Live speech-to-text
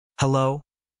Hello,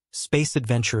 space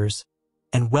adventurers,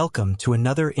 and welcome to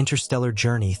another interstellar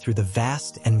journey through the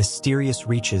vast and mysterious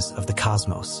reaches of the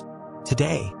cosmos.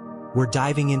 Today, we're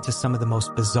diving into some of the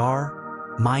most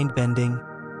bizarre, mind-bending,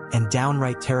 and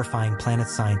downright terrifying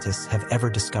planets scientists have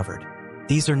ever discovered.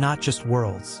 These are not just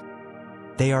worlds.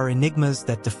 They are enigmas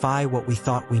that defy what we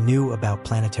thought we knew about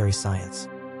planetary science.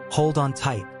 Hold on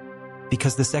tight,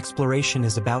 because this exploration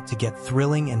is about to get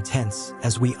thrilling and tense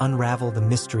as we unravel the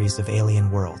mysteries of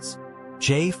alien worlds.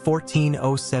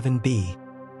 J1407b,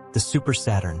 the Super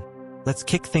Saturn. Let's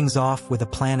kick things off with a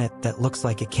planet that looks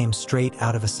like it came straight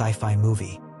out of a sci-fi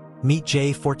movie. Meet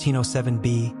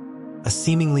J1407b, a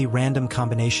seemingly random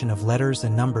combination of letters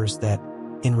and numbers that,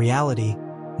 in reality,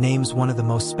 names one of the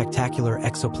most spectacular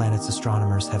exoplanets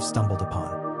astronomers have stumbled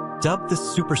upon. Dubbed the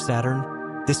Super Saturn,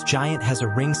 this giant has a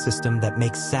ring system that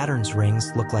makes Saturn's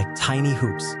rings look like tiny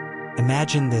hoops.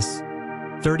 Imagine this: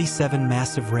 37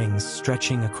 massive rings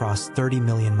stretching across 30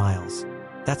 million miles.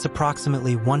 That's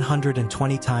approximately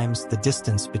 120 times the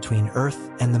distance between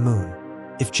Earth and the Moon.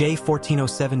 If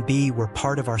J1407b were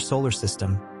part of our solar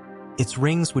system, its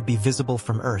rings would be visible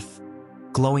from Earth,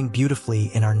 glowing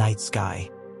beautifully in our night sky.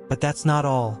 But that's not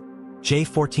all.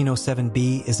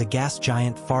 J1407b is a gas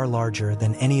giant far larger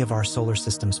than any of our solar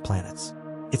system's planets.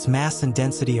 Its mass and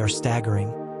density are staggering,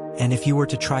 and if you were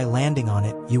to try landing on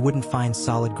it, you wouldn't find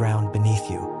solid ground beneath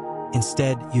you.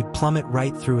 Instead, you'd plummet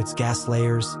right through its gas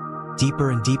layers,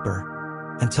 deeper and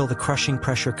deeper, until the crushing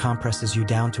pressure compresses you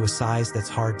down to a size that's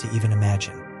hard to even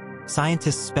imagine.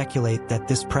 Scientists speculate that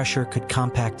this pressure could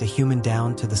compact a human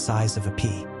down to the size of a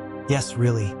pea. Yes,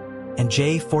 really. And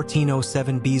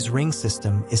J1407b's ring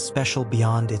system is special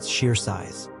beyond its sheer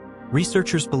size.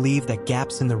 Researchers believe that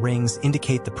gaps in the rings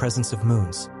indicate the presence of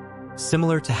moons,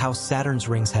 similar to how Saturn's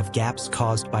rings have gaps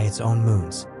caused by its own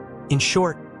moons. In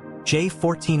short,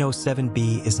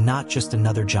 J1407b is not just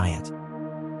another giant.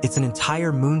 It's an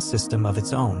entire moon system of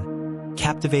its own,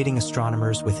 captivating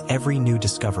astronomers with every new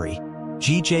discovery.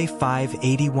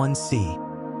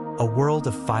 GJ581c, a world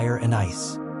of fire and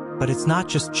ice. But it's not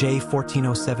just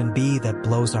J1407b that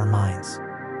blows our minds.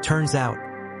 Turns out,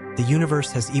 the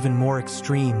universe has even more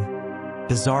extreme,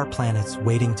 bizarre planets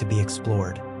waiting to be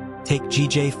explored. Take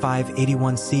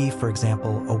GJ581c, for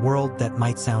example, a world that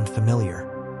might sound familiar.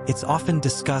 It's often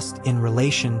discussed in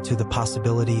relation to the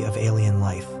possibility of alien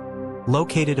life.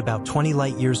 Located about 20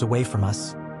 light-years away from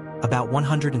us, about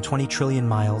 120 trillion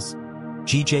miles,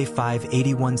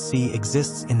 GJ581c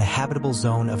exists in the habitable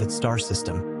zone of its star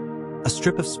system, a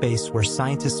strip of space where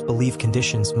scientists believe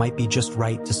conditions might be just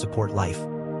right to support life.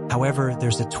 However,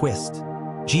 there's a twist.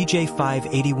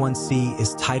 GJ581c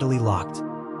is tidally locked,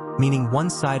 meaning one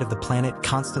side of the planet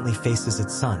constantly faces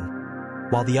its sun,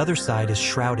 while the other side is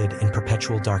shrouded in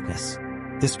perpetual darkness.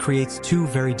 This creates two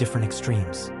very different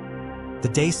extremes. The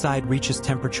day side reaches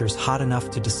temperatures hot enough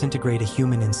to disintegrate a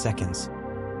human in seconds,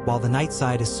 while the night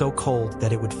side is so cold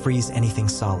that it would freeze anything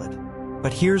solid.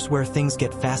 But here's where things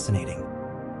get fascinating.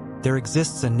 There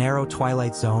exists a narrow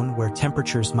twilight zone where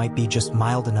temperatures might be just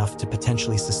mild enough to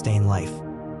potentially sustain life.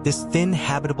 This thin,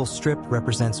 habitable strip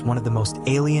represents one of the most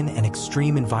alien and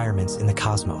extreme environments in the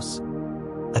cosmos.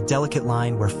 A delicate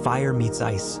line where fire meets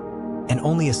ice, and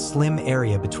only a slim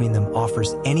area between them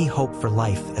offers any hope for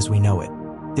life as we know it.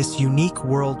 This unique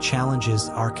world challenges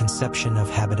our conception of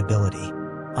habitability.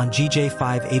 On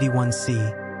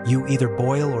GJ581c, you either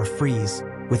boil or freeze,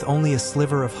 with only a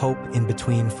sliver of hope in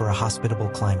between for a hospitable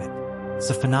climate.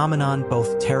 It's a phenomenon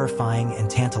both terrifying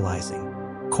and tantalizing.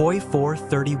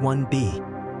 Koi431b,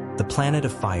 the planet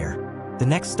of fire. The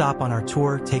next stop on our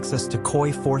tour takes us to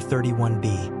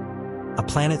Koi431b, a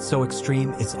planet so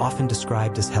extreme it's often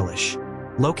described as hellish.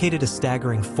 Located a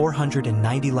staggering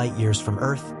 490 light-years from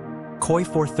Earth,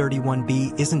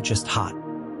 Koi431b isn't just hot.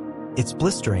 It's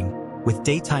blistering, with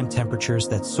daytime temperatures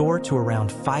that soar to around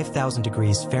 5,000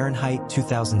 degrees Fahrenheit,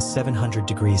 2,700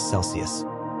 degrees Celsius.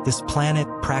 This planet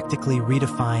practically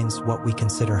redefines what we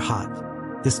consider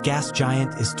hot. This gas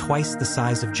giant is twice the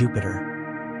size of Jupiter,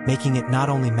 making it not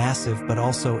only massive but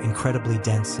also incredibly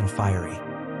dense and fiery.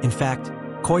 In fact,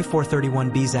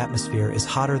 Koi431b's atmosphere is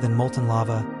hotter than molten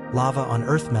lava. Lava on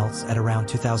Earth melts at around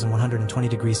 2,120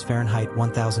 degrees Fahrenheit,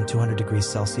 1,200 degrees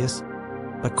Celsius.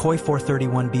 But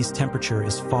Koi431b's temperature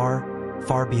is far,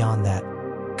 far beyond that,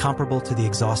 comparable to the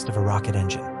exhaust of a rocket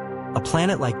engine. A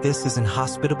planet like this is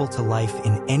inhospitable to life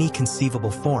in any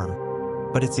conceivable form,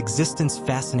 but its existence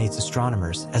fascinates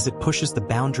astronomers as it pushes the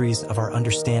boundaries of our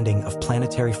understanding of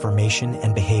planetary formation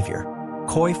and behavior.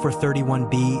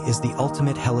 Koi431b is the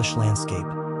ultimate hellish landscape,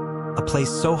 a place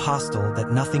so hostile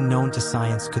that nothing known to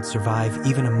science could survive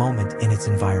even a moment in its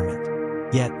environment.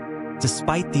 Yet,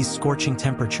 despite these scorching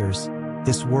temperatures,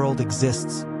 This world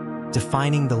exists,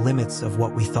 defining the limits of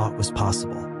what we thought was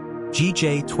possible.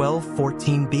 GJ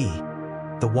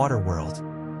 1214b, the water world.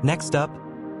 Next up,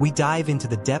 we dive into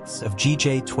the depths of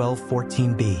GJ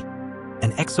 1214b,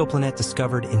 an exoplanet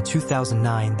discovered in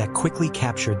 2009 that quickly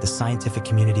captured the scientific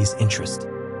community's interest.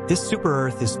 This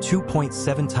super-Earth is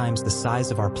 2.7 times the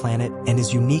size of our planet and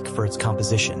is unique for its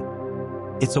composition.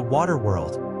 It's a water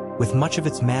world, with much of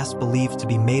its mass believed to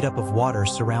be made up of water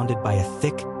surrounded by a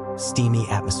thick, steamy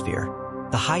atmosphere.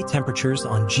 The high temperatures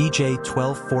on GJ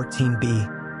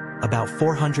 1214b, about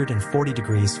 440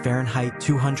 degrees Fahrenheit,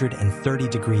 230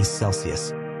 degrees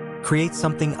Celsius, create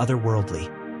something otherworldly.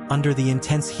 Under the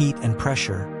intense heat and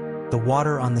pressure, the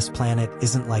water on this planet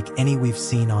isn't like any we've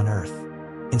seen on Earth.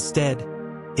 Instead,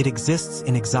 it exists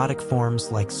in exotic forms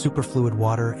like superfluid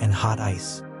water and hot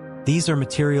ice. These are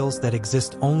materials that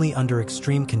exist only under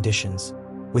extreme conditions,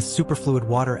 with superfluid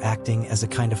water acting as a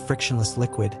kind of frictionless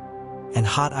liquid, and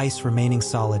hot ice remaining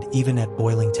solid even at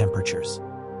boiling temperatures.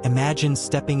 Imagine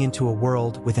stepping into a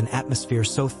world with an atmosphere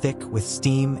so thick with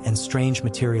steam and strange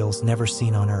materials never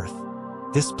seen on Earth.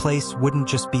 This place wouldn't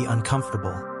just be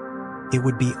uncomfortable, it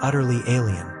would be utterly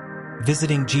alien.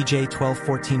 Visiting GJ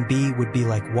 1214b would be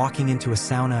like walking into a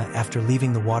sauna after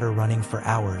leaving the water running for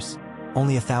hours,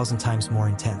 only 1,000 times more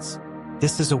intense.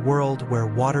 This is a world where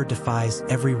water defies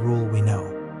every rule we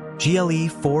know. GLE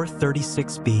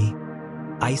 436b,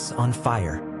 ice on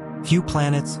fire. Few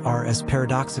planets are as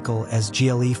paradoxical as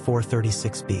GLE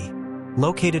 436b.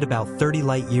 Located about 30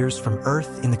 light-years from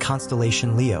Earth in the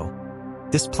constellation Leo,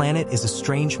 this planet is a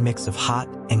strange mix of hot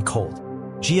and cold.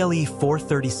 GLE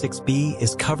 436b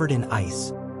is covered in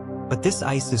ice, but this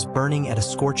ice is burning at a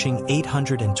scorching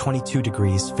 822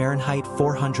 degrees Fahrenheit,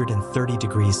 430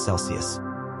 degrees Celsius.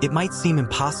 It might seem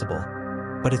impossible,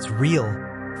 but it's real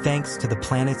thanks to the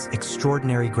planet's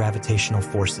extraordinary gravitational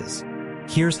forces.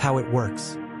 Here's how it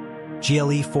works.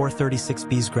 GLE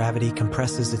 436b's gravity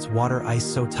compresses its water ice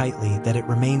so tightly that it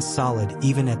remains solid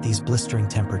even at these blistering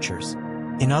temperatures.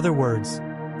 In other words,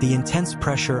 the intense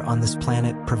pressure on this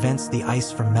planet prevents the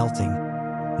ice from melting,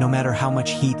 no matter how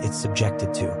much heat it's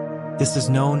subjected to. This is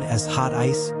known as hot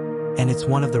ice, and it's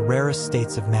one of the rarest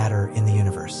states of matter in the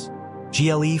universe.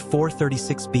 GLE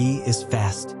 436b is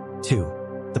fast, too.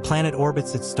 The planet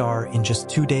orbits its star in just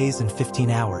 2 days and 15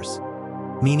 hours,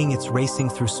 meaning it's racing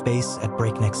through space at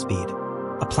breakneck speed.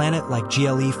 A planet like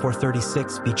GLE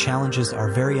 436b challenges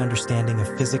our very understanding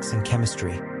of physics and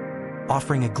chemistry,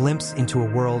 offering a glimpse into a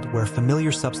world where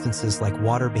familiar substances like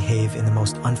water behave in the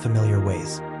most unfamiliar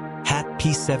ways. HAT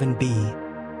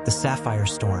P7b, the Sapphire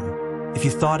Storm. If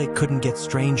you thought it couldn't get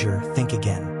stranger, think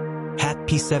again. HAT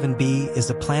P7b is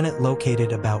a planet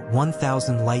located about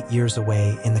 1,000 light-years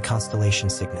away in the constellation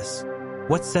Cygnus.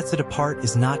 What sets it apart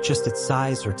is not just its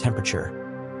size or temperature.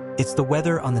 It's the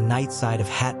weather on the night side of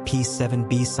HAT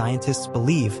P7b. Scientists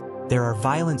believe there are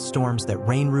violent storms that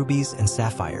rain rubies and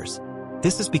sapphires.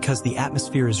 This is because the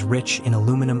atmosphere is rich in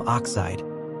aluminum oxide,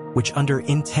 which under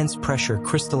intense pressure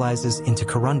crystallizes into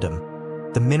corundum,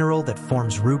 the mineral that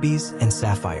forms rubies and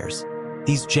sapphires.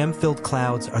 These gem-filled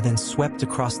clouds are then swept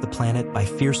across the planet by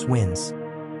fierce winds,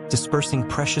 dispersing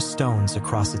precious stones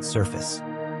across its surface.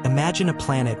 Imagine a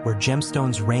planet where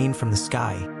gemstones rain from the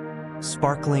sky,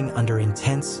 sparkling under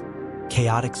intense,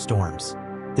 chaotic storms.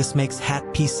 This makes HAT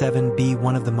P7b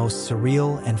one of the most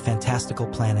surreal and fantastical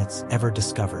planets ever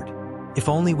discovered. If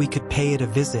only we could pay it a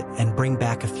visit and bring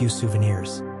back a few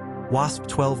souvenirs.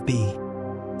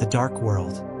 WASP-12b, the Dark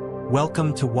World.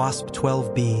 Welcome to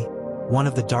WASP-12b, one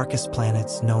of the darkest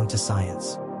planets known to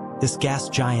science. This gas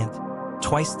giant,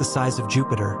 twice the size of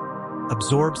Jupiter,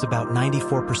 absorbs about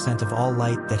 94% of all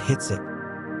light that hits it,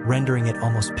 rendering it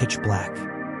almost pitch black.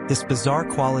 This bizarre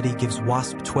quality gives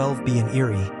WASP-12b an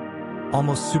eerie,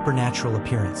 almost supernatural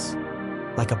appearance,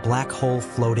 like a black hole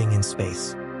floating in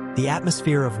space. The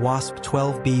atmosphere of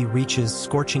WASP-12b reaches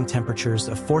scorching temperatures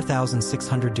of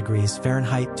 4,600 degrees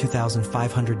Fahrenheit,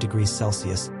 2,500 degrees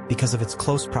Celsius because of its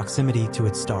close proximity to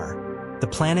its star. The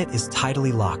planet is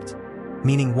tidally locked,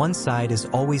 meaning one side is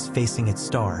always facing its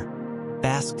star,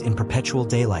 basked in perpetual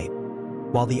daylight,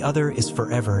 while the other is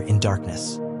forever in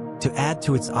darkness. To add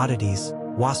to its oddities,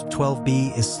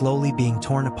 WASP-12b is slowly being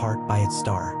torn apart by its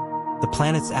star. The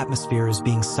planet's atmosphere is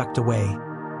being sucked away,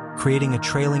 creating a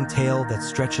trailing tail that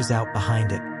stretches out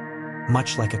behind it,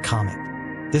 much like a comet.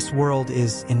 This world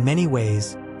is, in many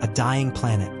ways, a dying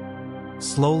planet,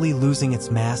 slowly losing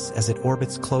its mass as it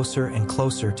orbits closer and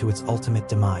closer to its ultimate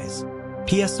demise.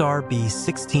 PSR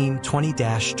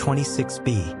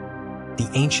B1620-26b, the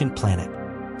ancient planet.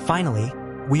 Finally,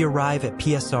 we arrive at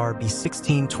PSR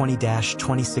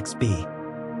B1620-26b,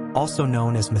 also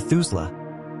known as Methuselah,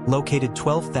 located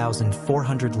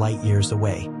 12,400 light-years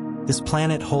away. This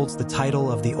planet holds the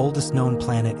title of the oldest known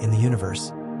planet in the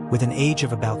universe, with an age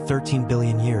of about 13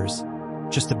 billion years,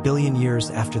 just a billion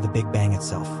years after the Big Bang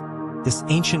itself. This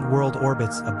ancient world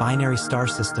orbits a binary star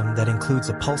system that includes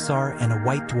a pulsar and a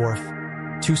white dwarf,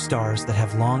 two stars that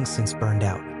have long since burned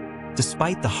out.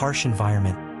 Despite the harsh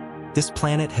environment, this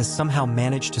planet has somehow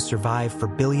managed to survive for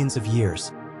billions of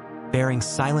years, bearing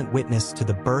silent witness to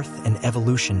the birth and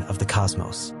evolution of the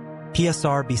cosmos.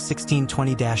 PSR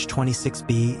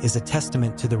B1620-26b is a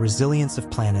testament to the resilience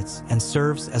of planets and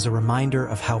serves as a reminder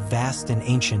of how vast and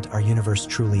ancient our universe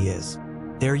truly is.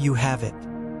 There you have it,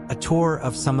 a tour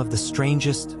of some of the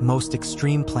strangest, most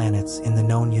extreme planets in the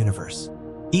known universe.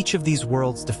 Each of these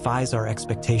worlds defies our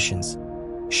expectations,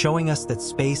 showing us that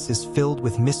space is filled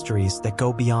with mysteries that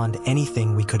go beyond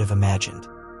anything we could have imagined.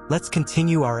 Let's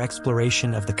continue our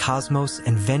exploration of the cosmos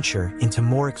and venture into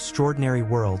more extraordinary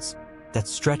worlds that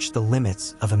stretch the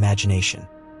limits of imagination.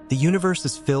 The universe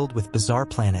is filled with bizarre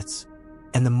planets,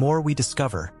 and the more we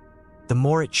discover, the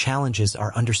more it challenges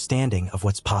our understanding of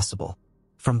what's possible.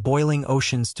 From boiling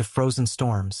oceans to frozen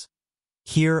storms,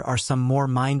 here are some more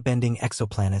mind-bending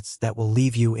exoplanets that will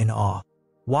leave you in awe.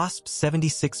 WASP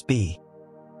 76b,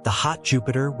 the hot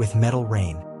Jupiter with metal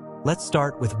rain. Let's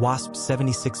start with WASP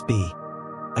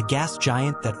 76b, a gas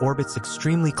giant that orbits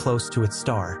extremely close to its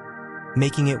star,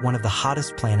 making it one of the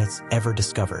hottest planets ever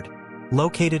discovered.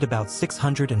 Located about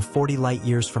 640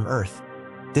 light-years from Earth,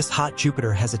 this hot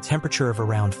Jupiter has a temperature of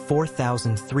around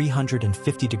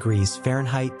 4,350 degrees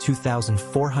Fahrenheit,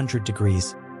 2,400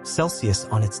 degrees Celsius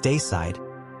on its day side,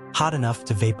 hot enough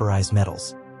to vaporize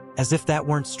metals. As if that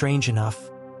weren't strange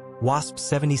enough, WASP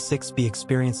 76b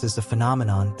experiences a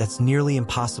phenomenon that's nearly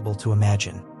impossible to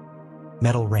imagine: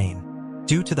 metal rain.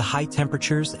 Due to the high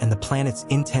temperatures and the planet's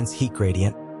intense heat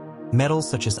gradient, metals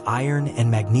such as iron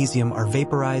and magnesium are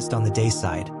vaporized on the day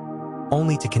side,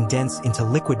 only to condense into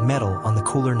liquid metal on the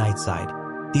cooler night side.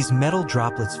 These metal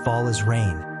droplets fall as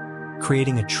rain,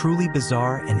 creating a truly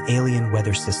bizarre and alien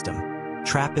weather system.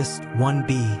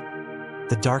 TRAPPIST-1b,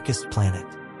 the darkest planet.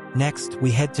 Next,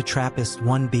 we head to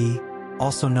TRAPPIST-1b,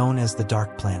 also known as the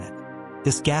dark planet.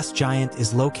 This gas giant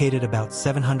is located about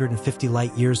 750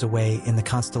 light-years away in the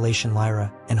constellation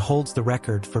Lyra and holds the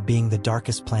record for being the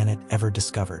darkest planet ever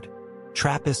discovered.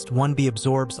 TRAPPIST-1b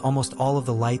absorbs almost all of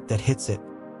the light that hits it,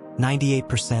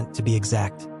 98% to be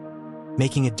exact,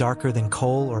 making it darker than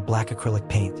coal or black acrylic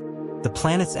paint. The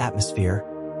planet's atmosphere,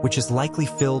 which is likely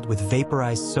filled with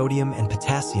vaporized sodium and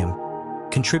potassium,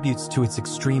 contributes to its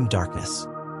extreme darkness.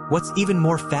 What's even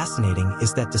more fascinating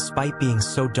is that despite being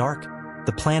so dark,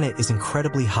 the planet is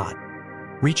incredibly hot,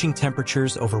 reaching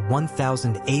temperatures over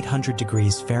 1,800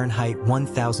 degrees Fahrenheit,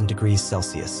 1,000 degrees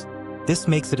Celsius. This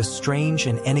makes it a strange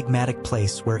and enigmatic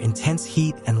place where intense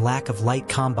heat and lack of light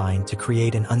combine to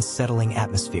create an unsettling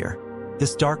atmosphere.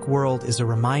 This dark world is a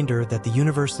reminder that the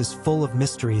universe is full of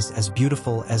mysteries as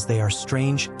beautiful as they are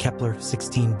strange.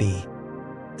 Kepler-16b,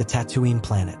 the Tatooine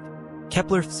planet.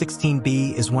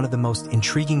 Kepler-16b is one of the most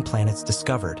intriguing planets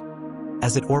discovered,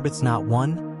 as it orbits not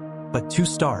one, but two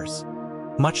stars,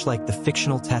 much like the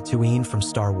fictional Tatooine from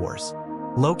Star Wars.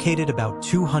 Located about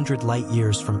 200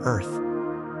 light-years from Earth,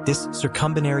 this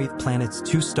circumbinary planet's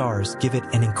two stars give it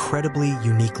an incredibly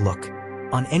unique look.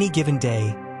 On any given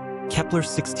day,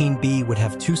 Kepler-16b would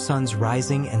have two suns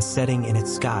rising and setting in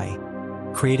its sky,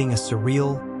 creating a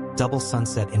surreal, double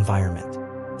sunset environment.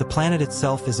 The planet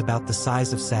itself is about the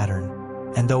size of Saturn,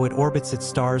 and though it orbits its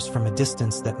stars from a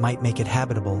distance that might make it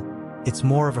habitable, it's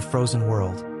more of a frozen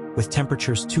world, with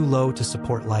temperatures too low to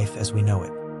support life as we know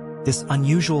it. This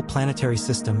unusual planetary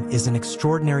system is an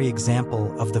extraordinary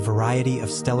example of the variety of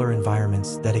stellar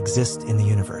environments that exist in the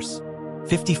universe.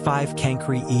 55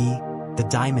 Cancri E, the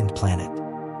diamond planet.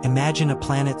 Imagine a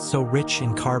planet so rich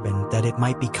in carbon that it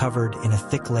might be covered in a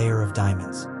thick layer of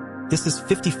diamonds. This is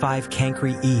 55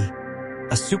 Cancri E,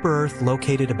 a super-Earth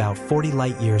located about 40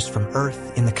 light-years from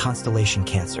Earth in the constellation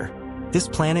Cancer. This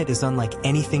planet is unlike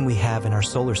anything we have in our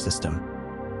solar system,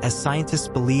 as scientists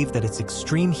believe that its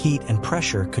extreme heat and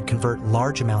pressure could convert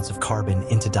large amounts of carbon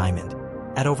into diamond.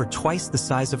 At over twice the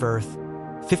size of Earth,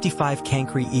 55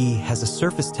 Cancri E has a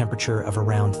surface temperature of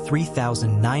around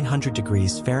 3,900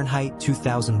 degrees Fahrenheit,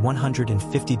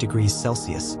 2,150 degrees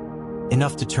Celsius,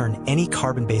 enough to turn any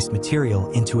carbon-based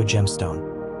material into a gemstone.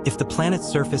 If the planet's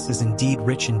surface is indeed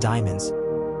rich in diamonds,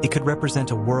 it could represent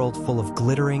a world full of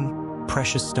glittering,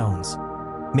 precious stones,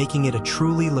 making it a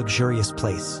truly luxurious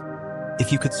place,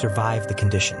 if you could survive the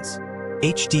conditions.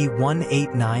 HD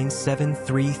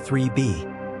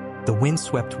 189733b, the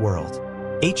windswept world.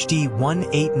 HD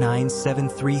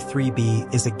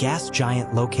 189733b is a gas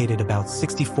giant located about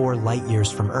 64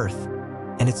 light-years from Earth,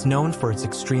 and it's known for its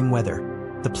extreme weather.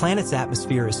 The planet's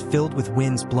atmosphere is filled with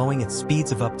winds blowing at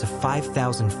speeds of up to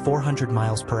 5,400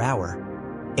 miles per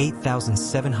hour,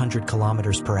 8,700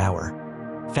 kilometers per hour,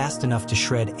 fast enough to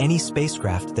shred any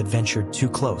spacecraft that ventured too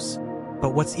close.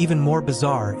 But what's even more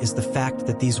bizarre is the fact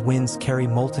that these winds carry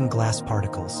molten glass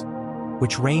particles,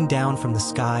 which rain down from the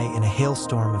sky in a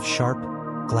hailstorm of sharp,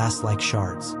 glass-like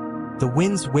shards. The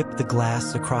winds whip the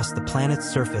glass across the planet's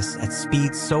surface at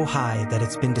speeds so high that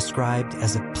it's been described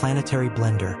as a planetary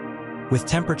blender, with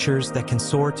temperatures that can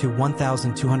soar to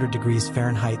 1,200 degrees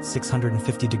Fahrenheit,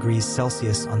 650 degrees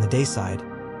Celsius on the dayside.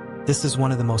 This is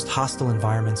one of the most hostile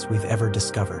environments we've ever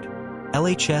discovered.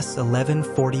 LHS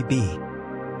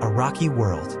 1140b, a rocky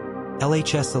world.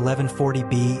 LHS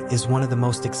 1140b is one of the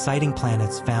most exciting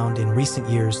planets found in recent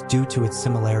years due to its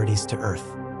similarities to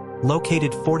Earth.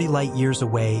 Located 40 light-years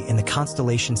away in the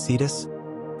constellation Cetus,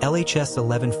 LHS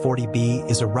 1140b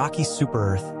is a rocky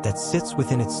super-Earth that sits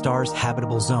within its star's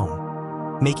habitable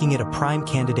zone, making it a prime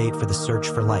candidate for the search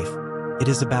for life. It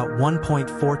is about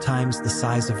 1.4 times the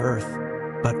size of Earth,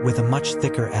 but with a much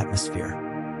thicker atmosphere.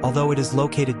 Although it is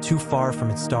located too far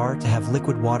from its star to have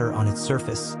liquid water on its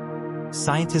surface,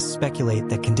 scientists speculate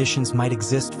that conditions might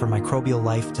exist for microbial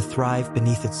life to thrive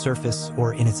beneath its surface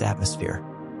or in its atmosphere.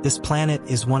 This planet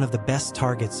is one of the best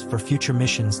targets for future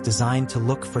missions designed to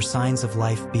look for signs of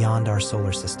life beyond our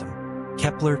solar system.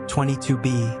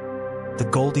 Kepler-22b, the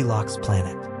Goldilocks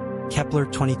planet.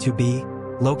 Kepler-22b,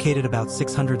 located about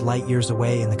 600 light-years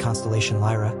away in the constellation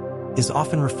Lyra, is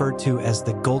often referred to as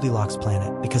the Goldilocks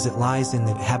planet because it lies in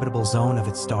the habitable zone of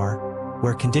its star,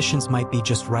 where conditions might be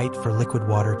just right for liquid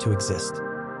water to exist.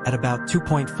 At about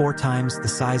 2.4 times the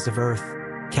size of Earth,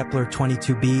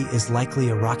 Kepler-22b is likely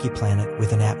a rocky planet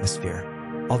with an atmosphere.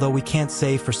 Although we can't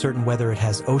say for certain whether it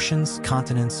has oceans,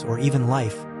 continents, or even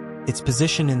life, its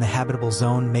position in the habitable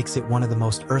zone makes it one of the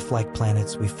most Earth-like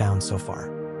planets we've found so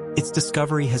far. Its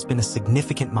discovery has been a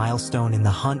significant milestone in the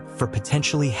hunt for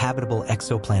potentially habitable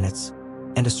exoplanets,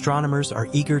 and astronomers are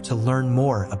eager to learn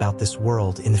more about this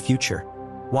world in the future.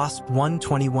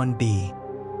 WASP-121b,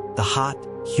 the hot,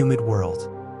 humid world.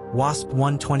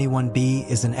 WASP-121b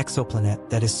is an exoplanet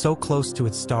that is so close to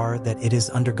its star that it is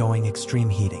undergoing extreme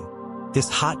heating. This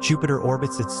hot Jupiter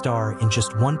orbits its star in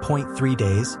just 1.3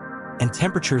 days, and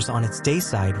temperatures on its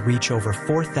dayside reach over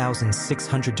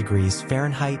 4,600 degrees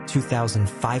Fahrenheit,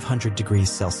 2,500 degrees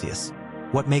Celsius.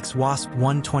 What makes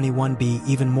WASP-121b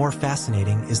even more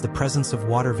fascinating is the presence of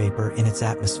water vapor in its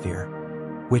atmosphere,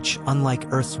 which, unlike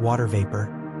Earth's water vapor,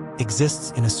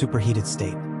 exists in a superheated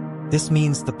state. This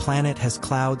means the planet has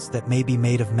clouds that may be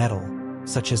made of metal,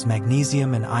 such as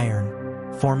magnesium and iron,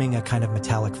 forming a kind of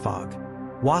metallic fog.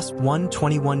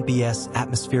 WASP-121b's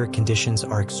atmospheric conditions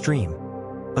are extreme,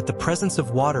 but the presence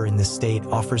of water in this state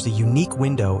offers a unique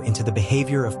window into the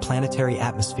behavior of planetary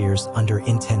atmospheres under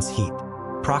intense heat.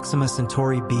 Proxima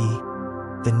Centauri b,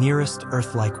 the nearest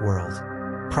Earth-like world.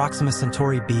 Proxima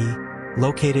Centauri b,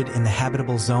 located in the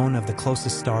habitable zone of the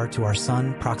closest star to our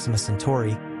Sun, Proxima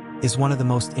Centauri, is one of the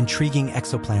most intriguing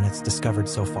exoplanets discovered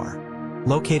so far.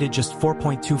 Located just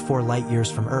 4.24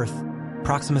 light-years from Earth,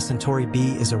 Proxima Centauri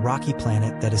b is a rocky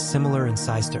planet that is similar in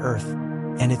size to Earth,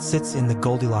 and it sits in the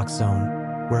Goldilocks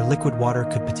zone, where liquid water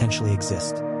could potentially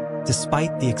exist.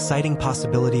 Despite the exciting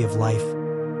possibility of life,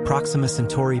 Proxima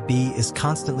Centauri b is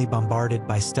constantly bombarded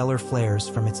by stellar flares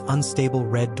from its unstable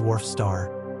red dwarf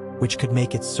star, which could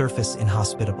make its surface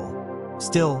inhospitable.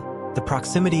 Still, the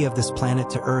proximity of this planet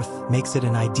to Earth makes it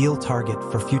an ideal target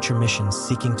for future missions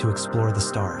seeking to explore the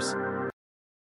stars.